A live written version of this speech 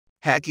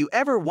Have you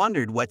ever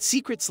wondered what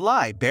secrets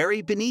lie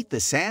buried beneath the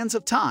sands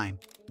of time,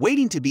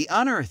 waiting to be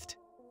unearthed?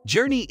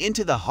 Journey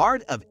into the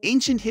heart of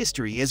ancient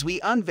history as we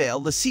unveil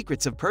the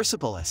secrets of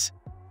Persepolis.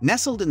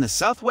 Nestled in the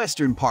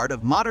southwestern part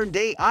of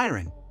modern-day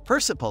Iran,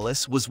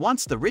 Persepolis was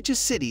once the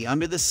richest city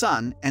under the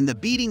sun and the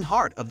beating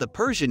heart of the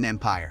Persian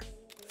Empire.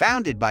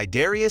 Founded by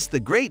Darius the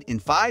Great in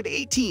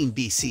 518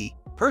 BC,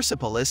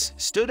 Persepolis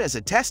stood as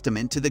a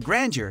testament to the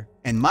grandeur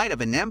and might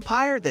of an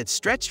empire that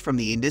stretched from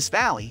the Indus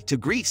Valley to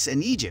Greece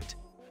and Egypt.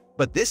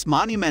 But this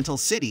monumental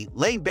city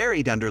lay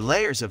buried under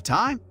layers of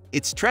time,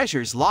 its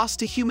treasures lost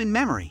to human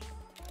memory.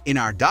 In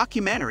our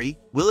documentary,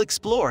 we'll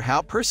explore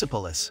how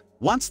Persepolis,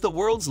 once the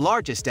world's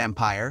largest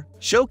empire,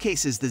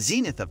 showcases the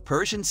zenith of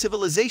Persian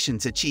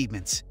civilization's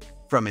achievements.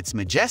 From its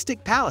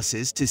majestic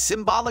palaces to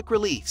symbolic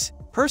reliefs,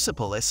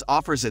 Persepolis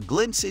offers a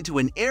glimpse into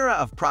an era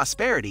of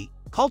prosperity,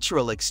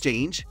 cultural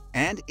exchange,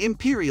 and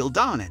imperial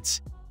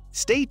dominance.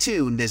 Stay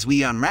tuned as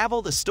we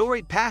unravel the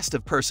storied past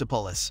of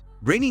Persepolis,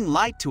 bringing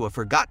light to a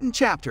forgotten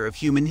chapter of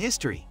human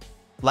history.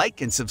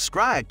 Like and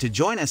subscribe to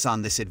join us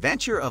on this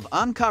adventure of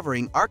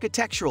uncovering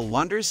architectural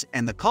wonders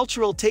and the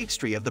cultural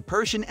tapestry of the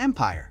Persian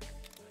Empire.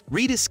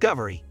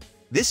 Rediscovery.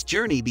 This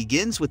journey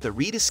begins with the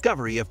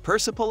rediscovery of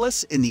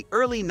Persepolis in the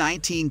early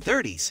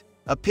 1930s,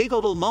 a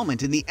pivotal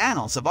moment in the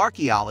annals of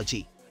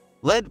archaeology.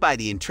 Led by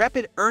the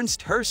intrepid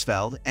Ernst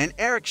Hersfeld and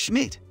Erich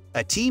Schmidt,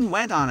 a team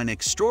went on an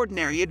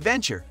extraordinary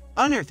adventure,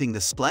 unearthing the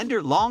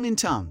splendor long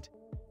entombed.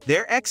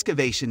 Their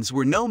excavations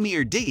were no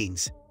mere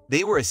diggings,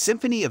 they were a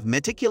symphony of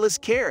meticulous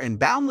care and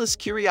boundless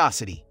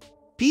curiosity.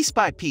 Piece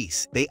by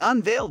piece, they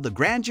unveiled the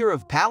grandeur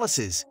of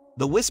palaces,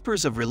 the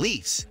whispers of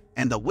reliefs,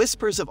 and the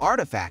whispers of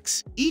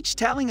artifacts, each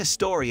telling a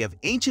story of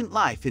ancient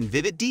life in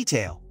vivid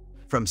detail.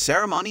 From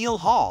ceremonial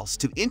halls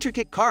to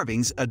intricate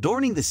carvings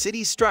adorning the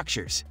city's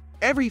structures,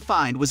 every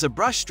find was a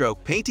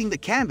brushstroke painting the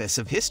canvas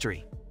of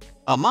history.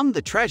 Among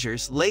the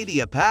treasures lay the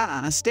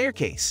Apatana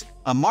staircase,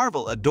 a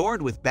marvel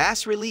adorned with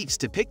bas-reliefs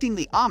depicting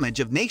the homage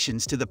of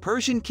nations to the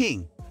Persian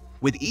king.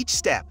 With each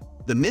step,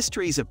 the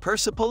mysteries of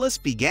Persepolis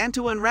began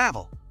to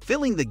unravel,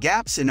 filling the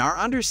gaps in our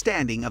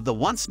understanding of the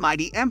once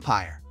mighty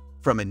empire.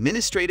 From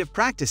administrative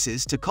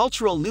practices to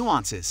cultural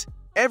nuances,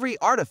 every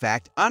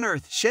artifact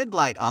unearthed shed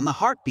light on the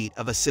heartbeat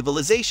of a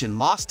civilization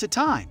lost to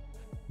time.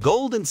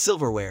 Gold and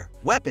silverware,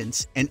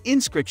 weapons, and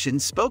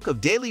inscriptions spoke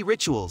of daily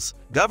rituals,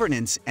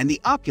 governance, and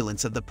the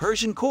opulence of the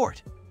Persian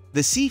court.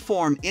 The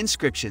C-form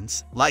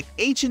inscriptions, like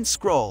ancient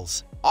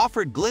scrolls,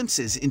 offered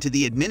glimpses into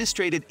the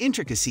administrative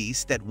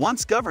intricacies that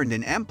once governed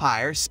an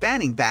empire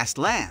spanning vast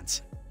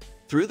lands.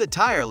 Through the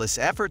tireless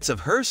efforts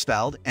of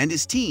Hersfeld and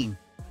his team,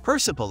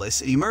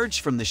 Persepolis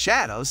emerged from the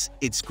shadows,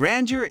 its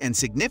grandeur and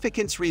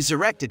significance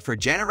resurrected for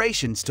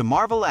generations to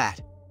marvel at.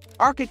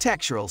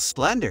 Architectural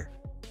splendor.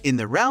 In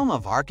the realm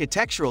of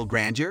architectural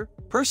grandeur,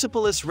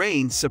 Persepolis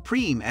reigns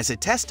supreme as a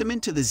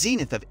testament to the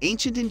zenith of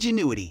ancient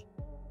ingenuity.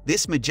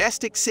 This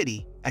majestic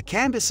city, a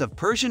canvas of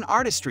Persian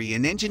artistry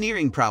and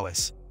engineering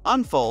prowess,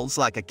 unfolds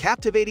like a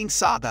captivating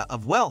saga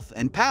of wealth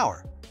and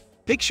power.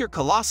 Picture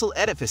colossal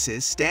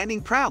edifices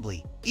standing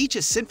proudly, each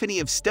a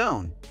symphony of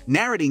stone,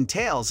 narrating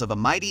tales of a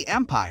mighty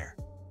empire.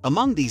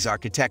 Among these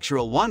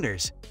architectural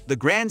wonders, the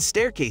grand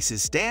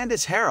staircases stand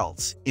as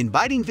heralds,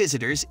 inviting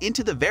visitors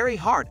into the very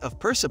heart of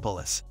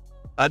Persepolis.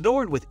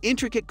 Adorned with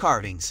intricate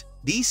carvings,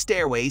 these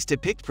stairways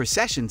depict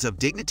processions of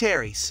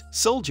dignitaries,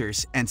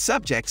 soldiers, and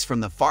subjects from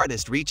the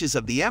farthest reaches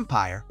of the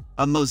empire,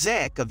 a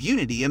mosaic of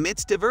unity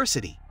amidst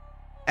diversity.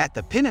 At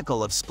the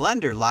pinnacle of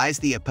splendor lies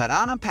the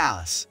Apatana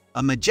Palace,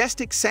 a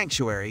majestic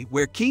sanctuary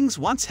where kings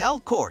once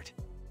held court.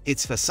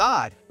 Its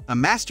facade, a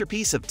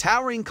masterpiece of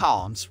towering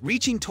columns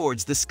reaching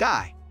towards the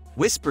sky,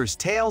 whispers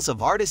tales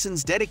of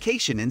artisans'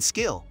 dedication and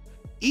skill.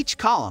 Each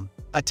column,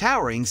 a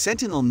towering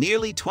sentinel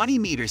nearly 20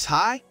 meters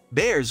high,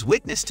 bears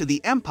witness to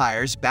the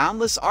empire's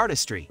boundless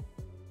artistry.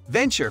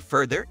 Venture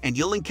further and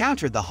you'll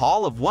encounter the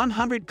Hall of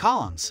 100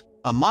 Columns,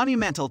 a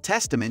monumental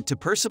testament to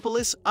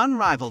Persepolis'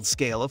 unrivaled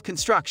scale of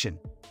construction.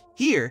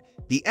 Here,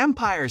 the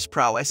empire's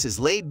prowess is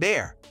laid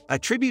bare, a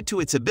tribute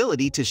to its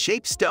ability to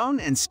shape stone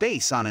and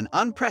space on an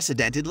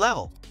unprecedented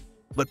level.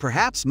 But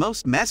perhaps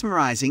most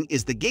mesmerizing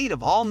is the Gate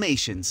of All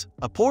Nations,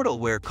 a portal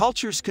where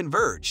cultures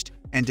converged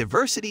and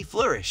diversity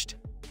flourished.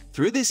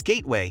 Through this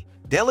gateway,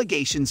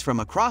 delegations from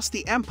across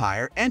the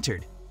empire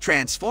entered,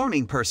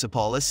 transforming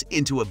Persepolis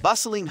into a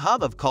bustling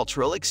hub of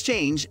cultural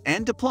exchange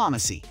and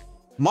diplomacy.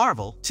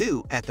 Marvel,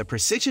 too, at the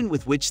precision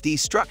with which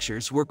these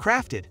structures were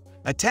crafted,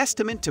 a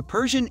testament to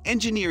Persian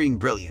engineering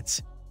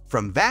brilliance.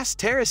 From vast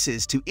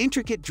terraces to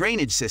intricate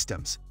drainage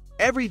systems,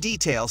 every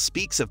detail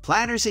speaks of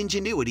planners'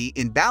 ingenuity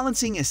in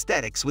balancing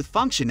aesthetics with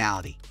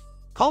functionality.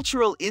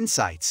 Cultural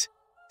insights.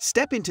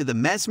 Step into the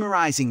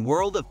mesmerizing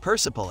world of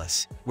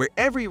Persepolis, where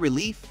every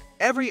relief,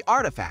 every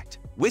artifact,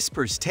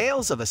 whispers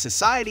tales of a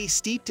society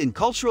steeped in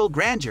cultural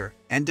grandeur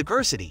and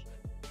diversity.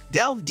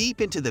 Delve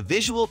deep into the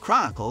visual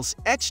chronicles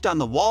etched on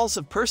the walls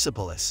of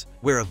Persepolis,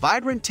 where a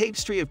vibrant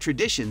tapestry of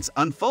traditions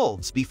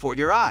unfolds before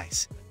your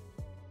eyes.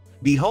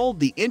 Behold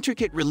the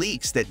intricate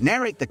reliefs that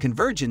narrate the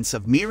convergence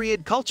of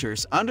myriad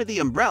cultures under the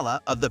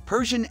umbrella of the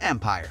Persian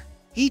Empire.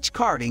 Each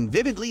carving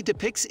vividly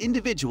depicts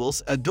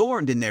individuals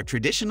adorned in their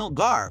traditional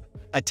garb,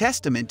 a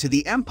testament to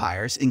the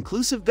empire's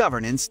inclusive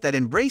governance that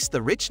embraced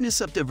the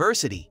richness of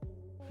diversity.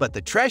 But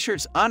the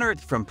treasures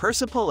unearthed from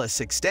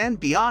Persepolis extend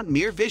beyond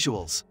mere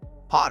visuals.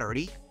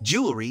 Pottery,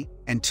 jewelry,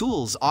 and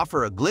tools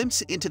offer a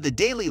glimpse into the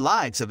daily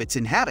lives of its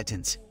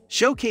inhabitants,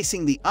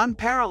 showcasing the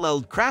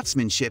unparalleled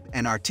craftsmanship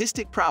and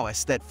artistic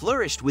prowess that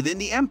flourished within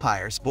the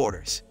empire's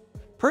borders.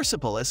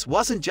 Persepolis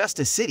wasn't just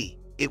a city,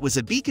 it was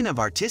a beacon of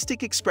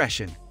artistic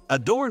expression,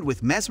 adorned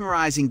with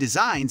mesmerizing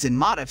designs and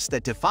motifs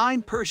that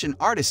define Persian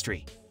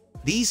artistry.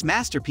 These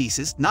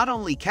masterpieces not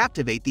only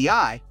captivate the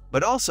eye,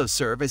 but also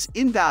serve as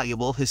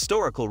invaluable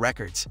historical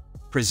records,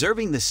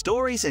 preserving the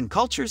stories and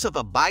cultures of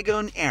a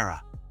bygone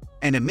era.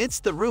 And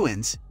amidst the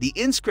ruins, the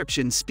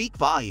inscriptions speak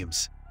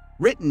volumes.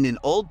 Written in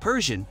Old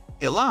Persian,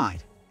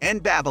 Elide,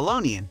 and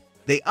Babylonian,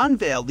 they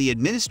unveil the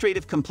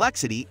administrative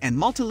complexity and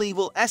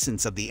multilingual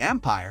essence of the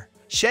empire,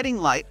 shedding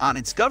light on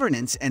its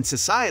governance and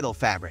societal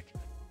fabric.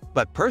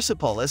 But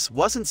Persepolis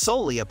wasn't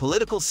solely a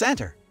political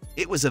center.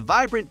 It was a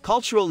vibrant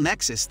cultural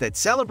nexus that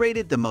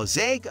celebrated the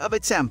mosaic of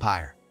its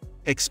empire.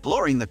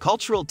 Exploring the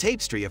cultural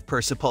tapestry of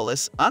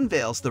Persepolis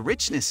unveils the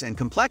richness and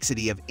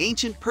complexity of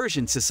ancient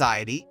Persian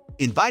society,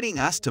 inviting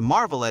us to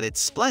marvel at its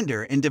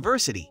splendor and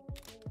diversity.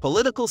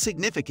 Political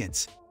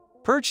significance.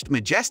 Perched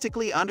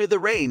majestically under the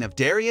reign of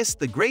Darius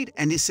the Great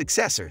and his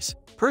successors,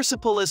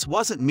 Persepolis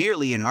wasn't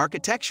merely an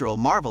architectural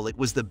marvel, it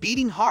was the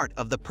beating heart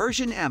of the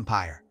Persian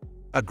Empire.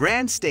 A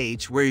grand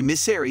stage where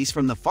emissaries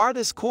from the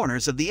farthest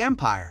corners of the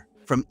empire,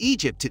 from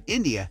Egypt to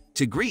India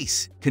to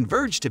Greece,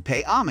 converged to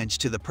pay homage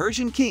to the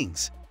Persian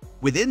kings.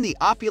 Within the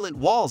opulent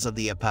walls of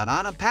the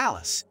Apadana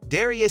Palace,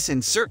 Darius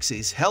and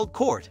Xerxes held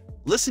court,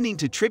 listening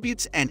to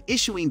tributes and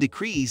issuing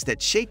decrees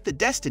that shaped the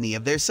destiny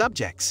of their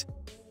subjects.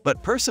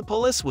 But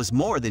Persepolis was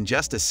more than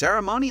just a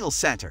ceremonial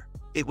center.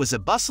 It was a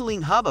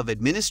bustling hub of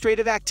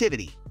administrative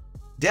activity.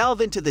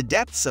 Delve into the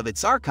depths of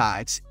its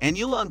archives, and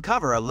you'll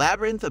uncover a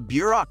labyrinth of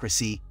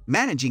bureaucracy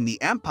managing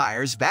the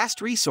empire's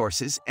vast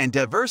resources and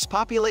diverse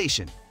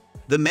population.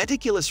 The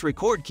meticulous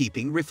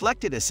record-keeping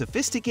reflected a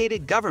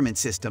sophisticated government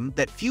system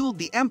that fueled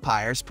the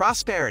empire's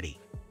prosperity.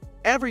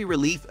 Every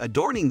relief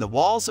adorning the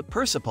walls of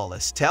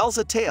Persepolis tells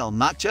a tale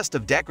not just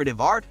of decorative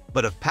art,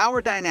 but of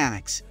power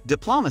dynamics,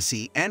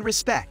 diplomacy, and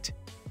respect.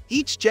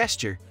 Each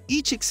gesture,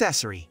 each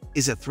accessory,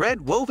 is a thread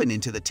woven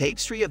into the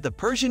tapestry of the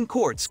Persian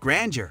court's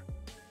grandeur.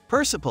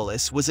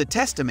 Persepolis was a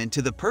testament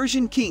to the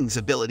Persian king's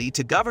ability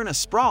to govern a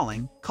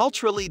sprawling,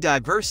 culturally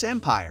diverse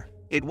empire.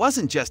 It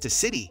wasn't just a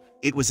city,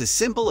 it was a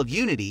symbol of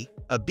unity,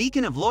 a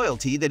beacon of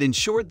loyalty that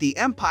ensured the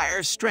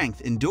empire's strength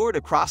endured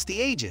across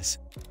the ages.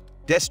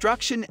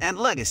 Destruction and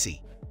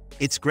legacy.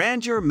 Its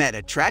grandeur met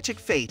a tragic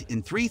fate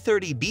in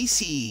 330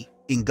 BCE,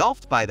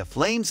 engulfed by the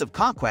flames of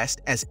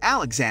conquest as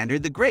Alexander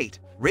the Great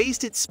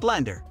raised its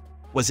splendor.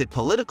 Was it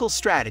political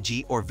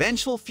strategy or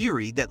vengeful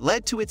fury that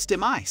led to its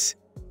demise?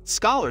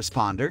 Scholars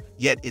ponder,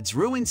 yet its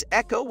ruins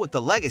echo with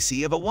the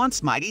legacy of a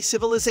once mighty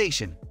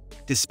civilization.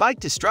 Despite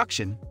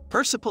destruction,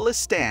 Persepolis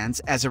stands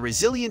as a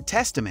resilient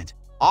testament,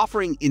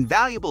 offering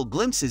invaluable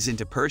glimpses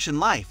into Persian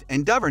life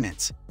and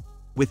governance.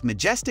 With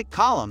majestic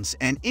columns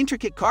and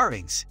intricate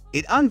carvings,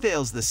 it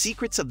unveils the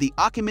secrets of the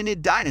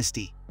Achaemenid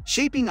dynasty,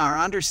 shaping our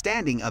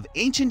understanding of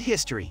ancient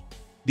history.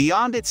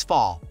 Beyond its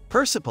fall,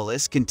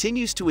 Persepolis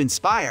continues to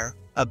inspire,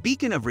 a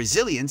beacon of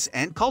resilience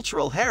and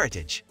cultural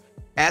heritage.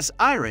 As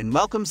iron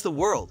welcomes the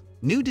world,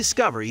 new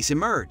discoveries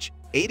emerge,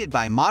 aided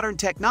by modern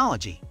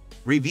technology,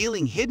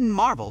 revealing hidden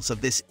marvels of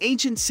this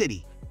ancient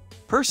city.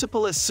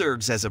 Persepolis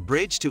serves as a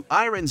bridge to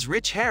iron's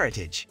rich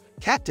heritage,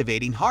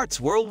 captivating hearts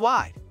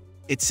worldwide.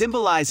 It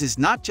symbolizes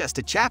not just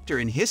a chapter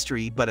in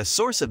history but a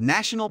source of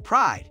national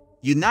pride,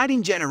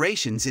 uniting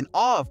generations in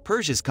awe of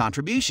Persia's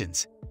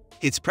contributions.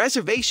 Its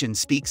preservation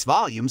speaks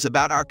volumes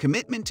about our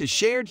commitment to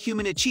shared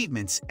human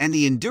achievements and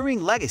the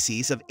enduring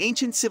legacies of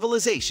ancient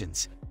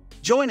civilizations.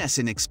 Join us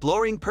in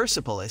exploring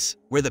Persepolis,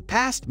 where the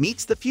past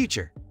meets the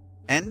future.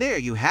 And there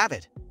you have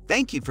it.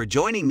 Thank you for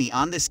joining me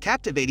on this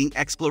captivating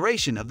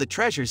exploration of the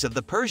treasures of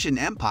the Persian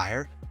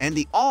Empire and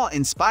the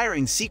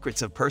awe-inspiring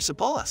secrets of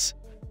Persepolis.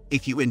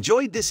 If you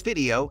enjoyed this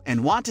video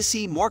and want to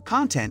see more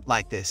content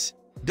like this,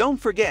 don't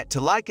forget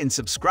to like and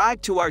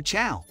subscribe to our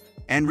channel.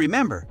 And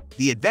remember,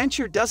 the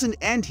adventure doesn't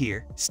end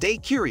here. Stay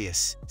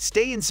curious,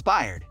 stay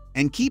inspired,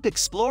 and keep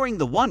exploring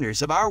the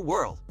wonders of our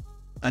world.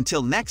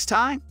 Until next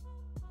time,